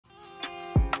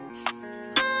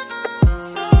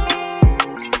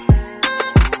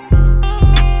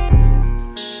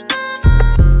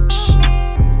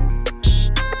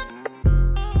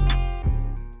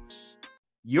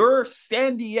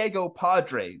San Diego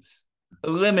Padres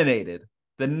eliminated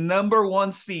the number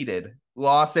one seeded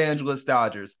Los Angeles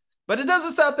Dodgers. But it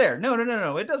doesn't stop there.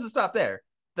 No. It doesn't stop there.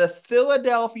 The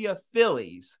Philadelphia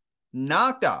Phillies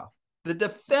knocked off the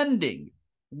defending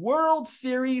World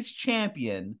Series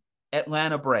champion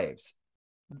Atlanta Braves.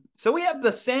 So we have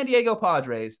the San Diego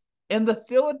Padres and the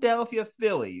Philadelphia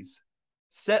Phillies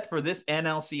set for this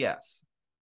NLCS.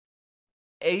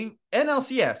 A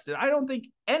NLCS that I don't think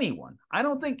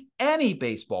any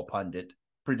baseball pundit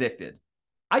predicted.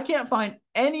 I can't find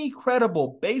any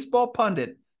credible baseball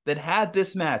pundit that had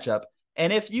this matchup.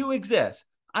 And if you exist,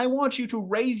 I want you to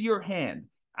raise your hand.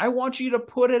 I want you to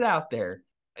put it out there.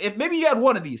 If maybe you had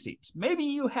one of these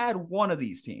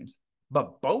teams,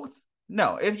 but both?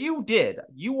 No, if you did,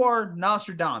 you are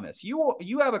Nostradamus.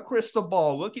 You have a crystal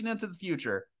ball looking into the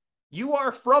future. You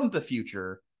are from the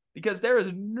future, because there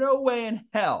is no way in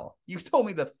hell you told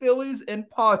me the Phillies and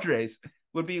Padres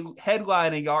would be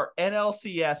headlining our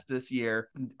NLCS this year.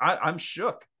 I'm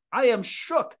shook. I am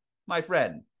shook, my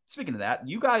friend. Speaking of that,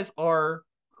 you guys are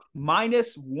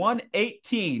minus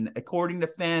 118 according to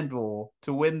FanDuel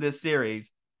to win this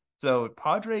series. So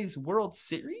Padres World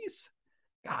Series?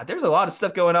 God, there's a lot of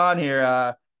stuff going on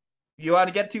here. You want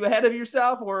to get too ahead of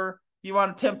yourself, or you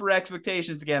want to temper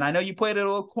expectations again? I know you played it a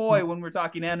little coy when we were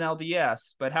talking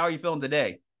NLDS, but how are you feeling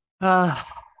today?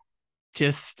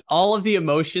 Just all of the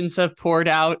emotions have poured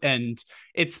out, and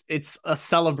it's a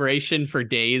celebration for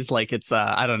days. Like it's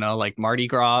I don't know, like Mardi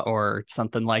Gras or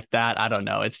something like that. I don't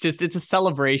know. It's a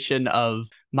celebration of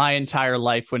my entire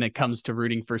life when it comes to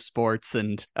rooting for sports.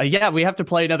 And we have to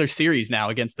play another series now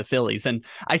against the Phillies. And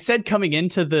I said coming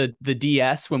into the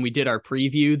DS when we did our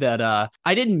preview that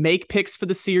I didn't make picks for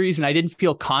the series and I didn't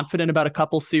feel confident about a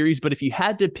couple series. But if you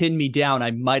had to pin me down,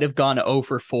 I might have gone 0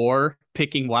 for 4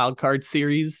 picking wildcard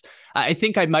series. I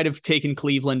think I might have taken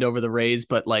Cleveland over the Rays,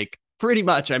 but like pretty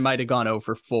much I might have gone 0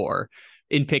 for 4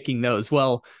 in picking those.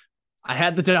 Well, I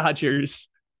had the Dodgers,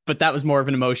 but that was more of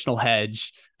an emotional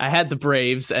hedge. I had the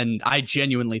Braves, and I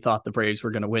genuinely thought the Braves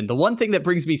were going to win. The one thing that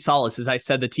brings me solace is I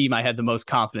said the team I had the most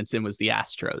confidence in was the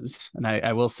Astros. And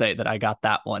I will say that I got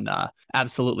that one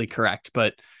absolutely correct.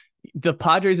 But the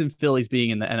Padres and Phillies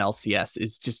being in the NLCS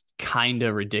is just kind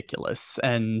of ridiculous.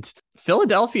 And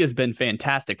Philadelphia has been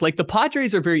fantastic. Like the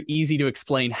Padres are very easy to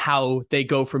explain how they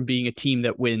go from being a team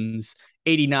that wins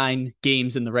 89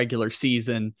 games in the regular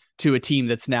season to a team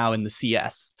that's now in the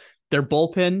CS. Their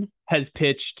bullpen has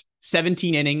pitched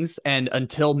 17 innings, and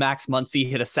until Max Muncy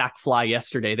hit a sac fly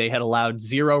yesterday, they had allowed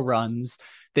 0 runs.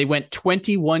 They went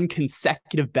 21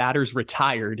 consecutive batters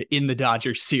retired in the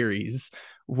Dodgers series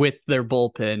with their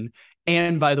bullpen.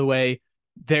 And by the way,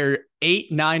 their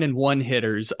 8, 9, and 1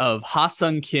 hitters of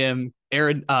Ha-Sung Kim,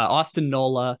 Austin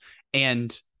Nola,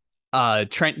 and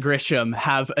Trent Grisham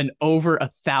have an over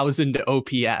 1,000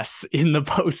 OPS in the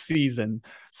postseason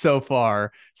so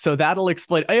far. So that'll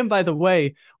explain. And by the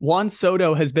way, Juan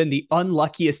Soto has been the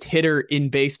unluckiest hitter in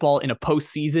baseball in a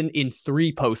postseason in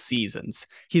 3 postseasons.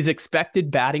 His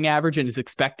expected batting average and his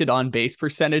expected on base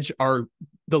percentage are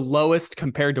the lowest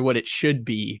compared to what it should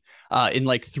be in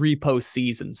like 3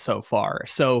 postseasons so far.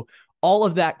 So all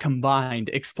of that combined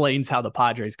explains how the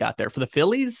Padres got there. For the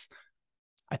Phillies,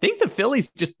 I think the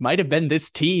Phillies just might have been this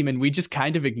team and we just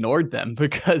kind of ignored them,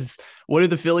 because what do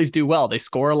the Phillies do well? They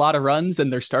score a lot of runs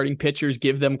and their starting pitchers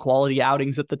give them quality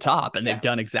outings at the top. And they've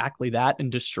done exactly that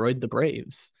and destroyed the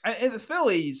Braves. And the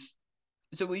Phillies,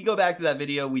 so we go back to that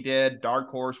video we did, Dark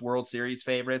Horse World Series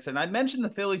favorites. And I mentioned the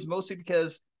Phillies mostly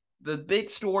because the big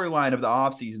storyline of the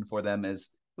offseason for them is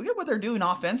look at what they're doing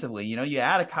offensively. You know, you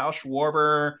add a Kyle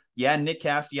Schwarber, you add Nick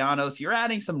Castellanos, you're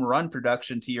adding some run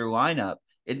production to your lineup.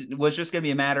 It was just going to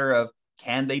be a matter of,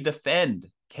 can they defend?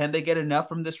 Can they get enough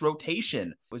from this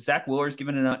rotation? Was Zach Wheeler's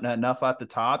given enough at the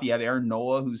top? You have Aaron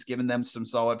Nola, who's given them some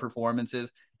solid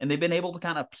performances, and they've been able to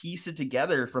kind of piece it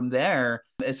together from there.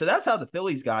 And so that's how the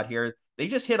Phillies got here. They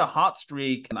just hit a hot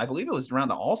streak. I believe it was around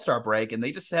the All-Star break, and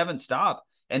they just haven't stopped.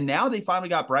 And now they finally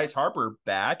got Bryce Harper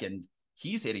back, and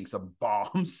he's hitting some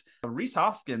bombs. Rhys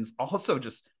Hoskins also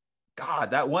just,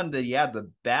 God, that one that he had,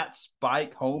 the bat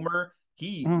spike homer,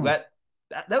 he let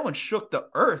that one shook the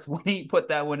earth when he put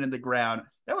that one in the ground.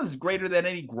 That was greater than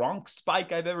any Gronk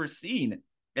spike I've ever seen.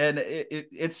 And it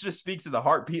just speaks to the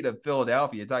heartbeat of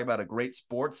Philadelphia. Talking about a great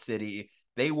sports city.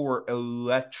 They were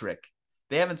electric.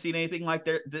 They haven't seen anything like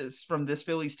this from this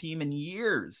Phillies team in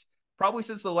years. Probably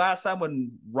since the last time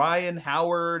when Ryan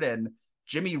Howard and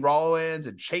Jimmy Rollins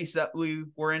and Chase Utley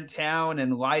were in town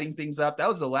and lighting things up. That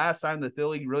was the last time the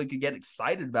Philly really could get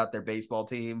excited about their baseball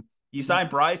team. You signed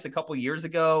Bryce a couple years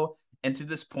ago, and to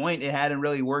this point, it hadn't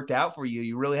really worked out for you.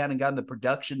 You really hadn't gotten the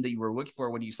production that you were looking for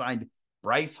when you signed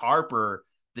Bryce Harper,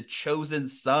 the chosen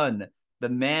son, the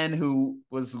man who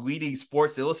was leading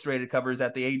Sports Illustrated covers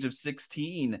at the age of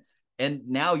 16. And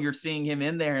now you're seeing him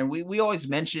in there. And we always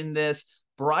mention this.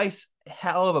 Bryce,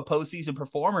 hell of a postseason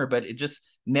performer, but it just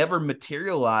never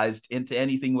materialized into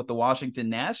anything with the Washington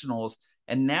Nationals.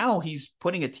 And now he's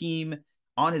putting a team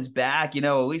on his back,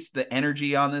 at least the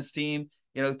energy on this team,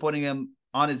 putting him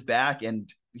on his back.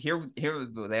 And here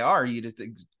they are. You get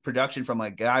the production from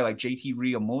a guy like JT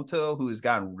Realmuto, who has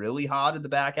gotten really hot in the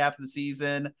back half of the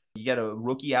season. You get a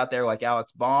rookie out there like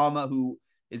Alex Baum, who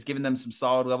is giving them some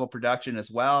solid level production as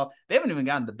well. They haven't even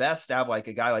gotten the best out of like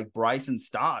a guy like Bryson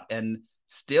Stott, and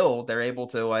still they're able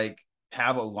to like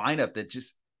have a lineup that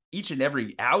just each and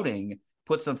every outing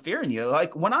puts some fear in you.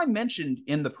 Like when I mentioned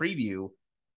in the preview,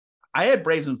 I had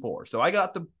Braves in 4, so I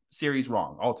got the series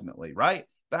wrong ultimately, right?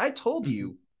 But I told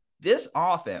you this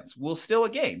offense will steal a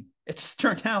game. It just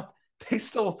turned out they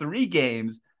stole 3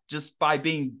 games just by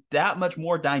being that much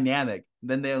more dynamic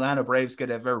than the Atlanta Braves could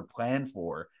have ever planned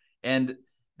for. And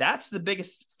that's the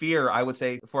biggest fear, I would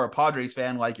say, for a Padres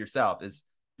fan like yourself, is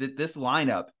that this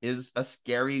lineup is a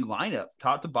scary lineup.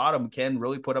 Top to bottom can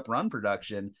really put up run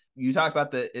production. You talk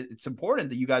about it's important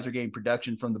that you guys are getting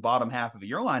production from the bottom half of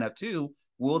your lineup too.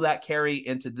 Will that carry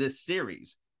into this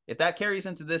series? If that carries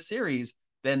into this series,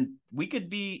 then we could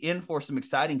be in for some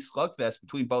exciting slugfest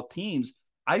between both teams.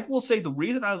 I will say the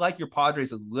reason I like your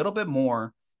Padres a little bit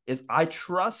more is I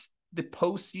trust the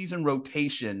postseason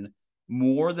rotation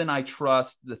more than I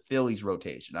trust the Phillies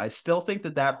rotation. I still think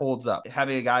that holds up.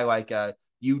 Having a guy like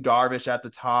Yu Darvish at the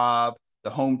top,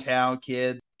 the hometown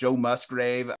kid, Joe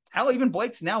Musgrave, hell, even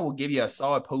Blake Snell will give you a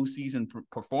solid postseason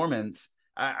performance.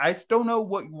 I don't know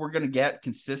what we're going to get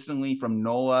consistently from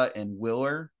Nola and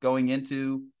Wheeler going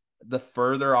into the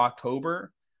further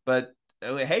October, but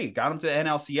hey, got him to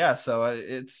NLCS. So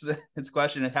it's a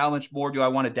question of how much more do I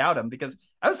want to doubt him, because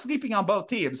I was sleeping on both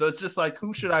teams. So it's just like,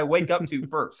 who should I wake up to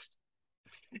first?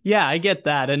 Yeah, I get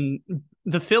that. And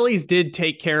the Phillies did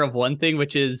take care of one thing,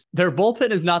 which is their bullpen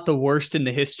is not the worst in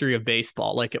the history of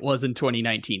baseball like it was in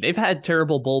 2019. They've had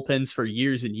terrible bullpens for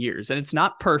years and years, and it's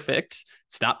not perfect.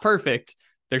 It's not perfect.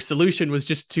 Their solution was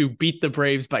just to beat the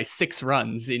Braves by 6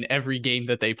 runs in every game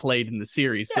that they played in the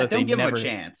series. Yeah, so don't give them a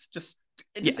chance. Just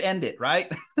end it,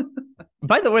 right?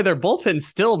 By the way, their bullpen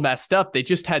still messed up. They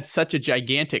just had such a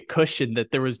gigantic cushion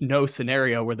that there was no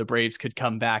scenario where the Braves could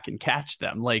come back and catch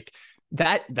them. Like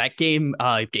that game,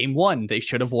 game 1, they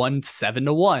should have won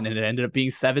 7-1, and it ended up being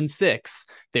 7-6.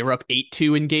 They were up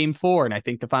 8-2 in game 4, and I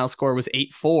think the final score was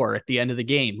 8-4 at the end of the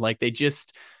game. Like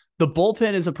the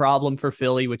bullpen is a problem for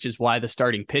Philly, which is why the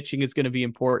starting pitching is going to be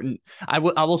important.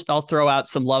 I'll throw out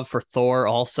some love for Thor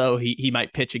also. He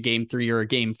might pitch a game 3 or a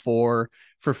game 4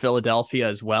 for Philadelphia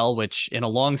as well, which in a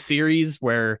long series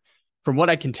where, from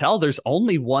what I can tell, there's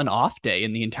only one off day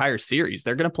in the entire series.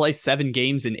 They're going to play 7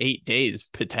 games in 8 days,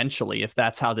 potentially, if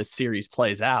that's how this series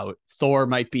plays out. Thor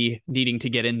might be needing to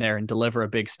get in there and deliver a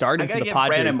big start. I got to give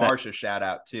Brandon Marsh a shout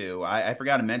out too. I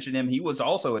forgot to mention him. He was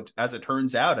also, as it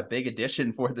turns out, a big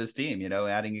addition for this team,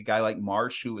 adding a guy like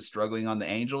Marsh who was struggling on the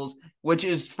Angels, which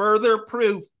is further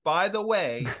proof, by the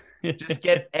way. Just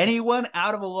get anyone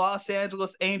out of a Los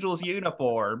Angeles Angels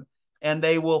uniform and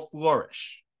they will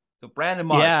flourish. So Brandon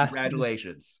Marsh,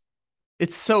 congratulations.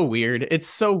 It's so weird. It's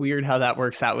so weird how that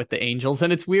works out with the Angels.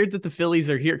 And it's weird that the Phillies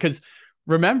are here because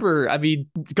remember, I mean,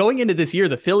 going into this year,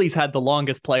 the Phillies had the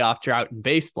longest playoff drought in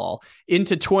baseball.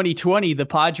 Into 2020, the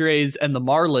Padres and the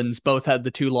Marlins both had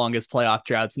the 2 longest playoff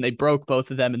droughts, and they broke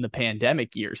both of them in the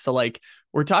pandemic year. So, like,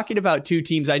 we're talking about 2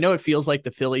 teams. I know it feels like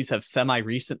the Phillies have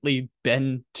semi-recently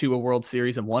been to a World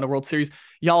Series and won a World Series.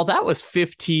 Y'all, that was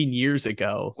 15 years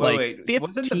ago. Wait.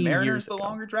 Wasn't the Mariners the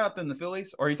longer drought than the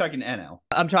Phillies? Or are you talking NL?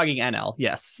 I'm talking NL,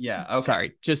 yes. Yeah, okay.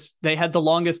 Sorry. Just, they had the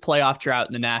longest playoff drought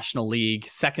in the National League,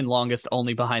 second longest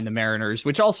only behind the Mariners,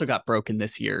 which also got broken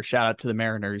this year. Shout out to the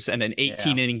Mariners, and an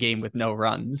 18-inning game with no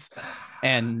runs.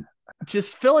 And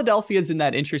just Philadelphia's in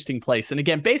that interesting place. And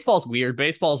again, baseball's weird.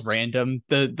 Baseball's random.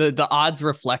 The odds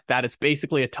reflect that. It's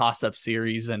basically a toss-up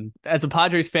series. And as a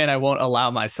Padres fan, I won't allow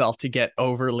myself to get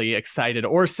overly excited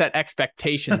or set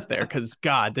expectations there because,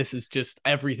 God, this is just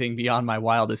everything beyond my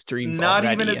wildest dreams. Not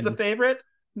even as the favorite?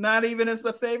 Not even as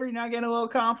the favorite? You're not getting a little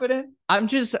confident? I'm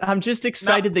just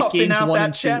excited that games 1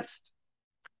 and 2.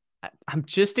 I'm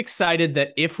just excited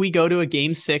that if we go to a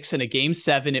game 6 and a game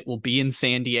 7, it will be in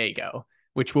San Diego,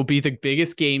 which will be the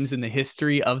biggest games in the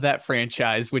history of that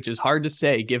franchise, which is hard to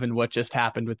say given what just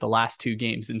happened with the last 2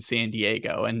 games in San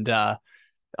Diego. And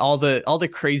all the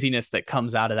craziness that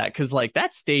comes out of that. Cause like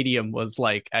that stadium was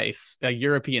like a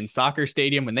European soccer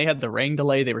stadium. When they had the rain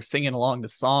delay, they were singing along to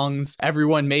songs.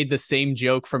 Everyone made the same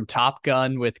joke from Top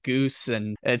Gun with Goose.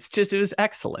 And it was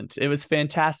excellent. It was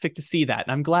fantastic to see that.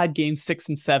 And I'm glad games 6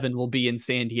 and 7 will be in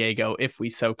San Diego if we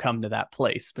so come to that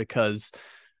place, because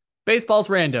baseball's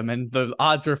random and the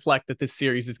odds reflect that this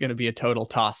series is going to be a total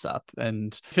toss-up,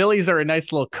 and Phillies are a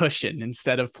nice little cushion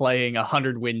instead of playing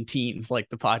 100-win teams like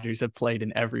the Padres have played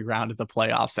in every round of the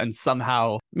playoffs. And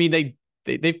somehow, I mean,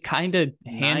 they've kind of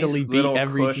handily beat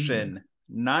every team.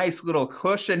 Nice little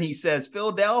cushion. He says,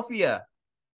 Philadelphia,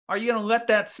 are you going to let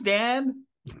that stand?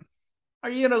 Are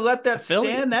you going to let that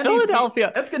stand?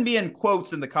 Philadelphia. That's going to be in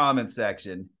quotes in the comment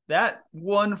section. That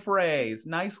one phrase,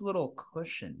 nice little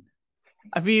cushion.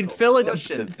 I mean,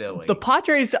 the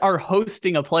Padres are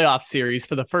hosting a playoff series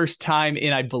for the first time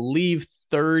in, I believe,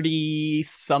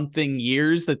 30-something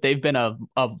years that they've been a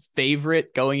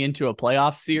favorite going into a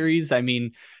playoff series. I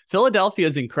mean, Philadelphia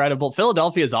is incredible.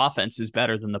 Philadelphia's offense is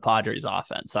better than the Padres'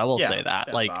 offense. I will say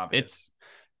that. Like, obvious.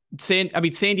 San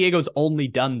Diego's only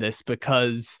done this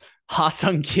because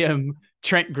Ha-Seong Kim,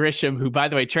 Trent Grisham,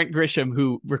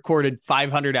 who recorded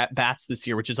 500 at-bats this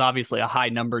year, which is obviously a high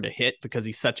number to hit because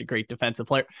he's such a great defensive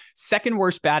player. Second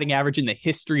worst batting average in the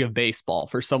history of baseball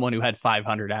for someone who had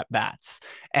 500 at-bats.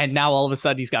 And now all of a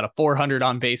sudden he's got a 400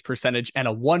 on-base percentage and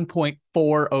a 1.4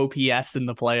 OPS in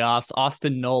the playoffs.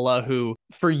 Austin Nola, who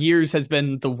for years has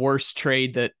been the worst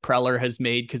trade that Preller has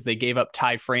made because they gave up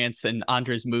Ty France and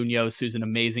Andres Munoz, who's an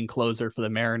amazing closer for the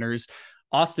Mariners.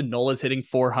 Austin Nola's hitting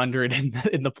 400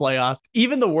 in the playoffs.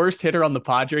 Even the worst hitter on the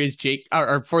Padres,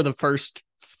 for the first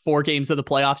 4 games of the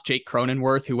playoffs, Jake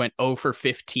Cronenworth, who went 0 for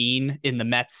 15 in the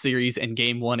Mets series in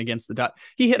game 1 against the Dodgers.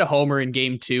 He hit a homer in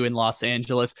game 2 in Los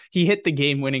Angeles. He hit the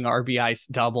game-winning RBI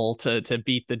double to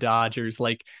beat the Dodgers.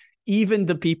 Like, even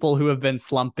the people who have been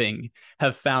slumping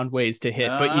have found ways to hit.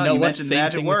 But you know what? Same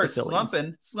magic word,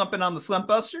 slumping on the slump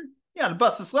buster. Yeah, to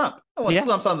bust a slump. I want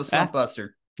slumps on the slump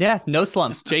buster. Yeah, no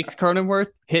slumps. Jake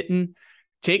Cronenworth hitting.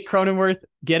 Jake Cronenworth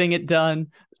getting it done.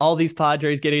 All these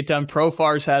Padres getting it done.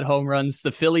 Profar's had home runs.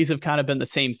 The Phillies have kind of been the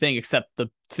same thing, except the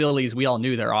Phillies, we all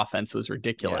knew their offense was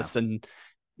ridiculous. Yeah. And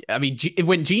I mean,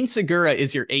 when Gene Segura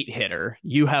is your 8-hitter,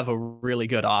 you have a really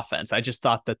good offense. I just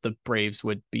thought that the Braves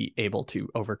would be able to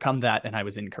overcome that, and I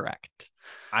was incorrect.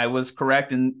 I was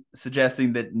correct in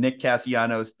suggesting that Nick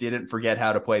Castellanos didn't forget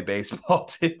how to play baseball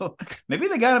too. Maybe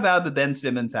they got him out of the Ben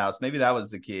Simmons house. Maybe that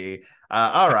was the key.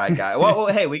 All right, guys. Well,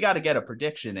 hey, we got to get a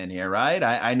prediction in here, right?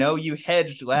 I know you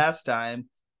hedged last time.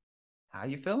 How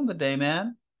you feeling today,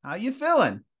 man? How you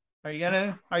feeling? Are you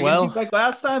gonna do like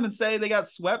last time and say they got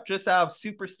swept just out of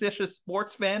superstitious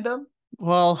sports fandom?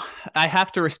 Well, I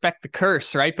have to respect the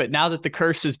curse, right? But now that the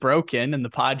curse is broken and the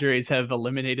Padres have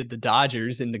eliminated the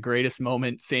Dodgers in the greatest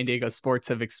moment San Diego sports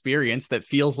have experienced, that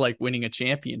feels like winning a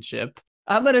championship,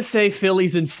 I'm going to say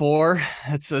Phillies in 4.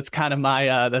 That's kind of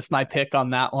my that's my pick on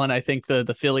that one. I think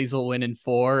the Phillies will win in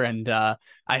 4, and I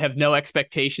have no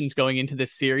expectations going into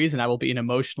this series, and I will be an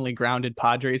emotionally grounded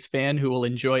Padres fan who will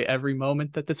enjoy every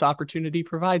moment that this opportunity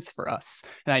provides for us.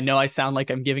 And I know I sound like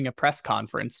I'm giving a press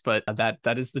conference, but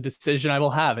that is the decision I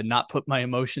will have, and not put my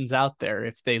emotions out there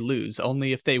if they lose.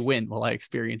 Only if they win will I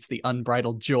experience the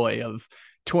unbridled joy of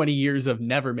 20 years of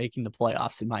never making the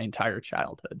playoffs in my entire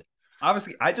childhood.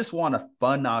 Obviously, I just want a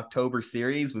fun October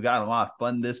series. We got a lot of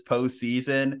fun this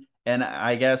postseason. And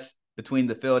I guess between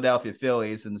the Philadelphia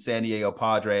Phillies and the San Diego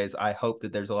Padres, I hope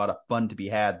that there's a lot of fun to be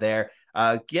had there.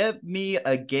 Give me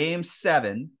a game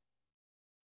 7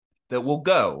 that will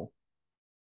go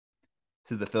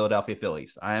to the Philadelphia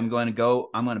Phillies. I'm going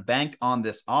to bank on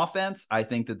this offense. I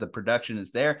think that the production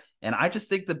is there. And I just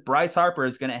think that Bryce Harper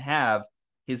is going to have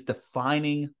his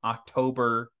defining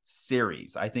October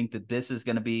series. I think that this is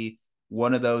going to be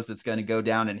one of those that's going to go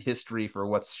down in history for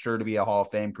what's sure to be a Hall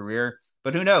of Fame career.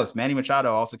 But who knows? Manny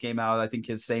Machado also came out, I think,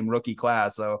 his same rookie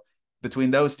class. So between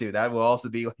those two, that will also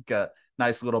be like a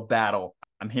nice little battle.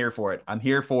 I'm here for it. I'm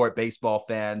here for it, baseball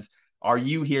fans. Are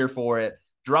you here for it?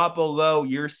 Drop below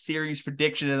your series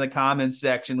prediction in the comments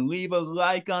section. Leave a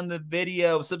like on the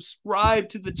video. Subscribe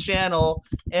to the channel.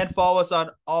 And follow us on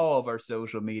all of our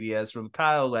social medias. From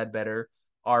Kyle Ledbetter,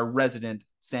 our resident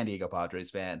San Diego Padres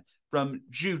fan. From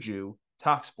Juju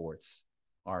Talk Sports,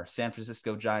 our San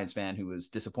Francisco Giants fan who was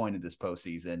disappointed this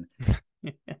postseason.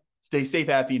 Stay safe,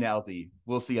 happy, and healthy.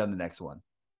 We'll see you on the next one.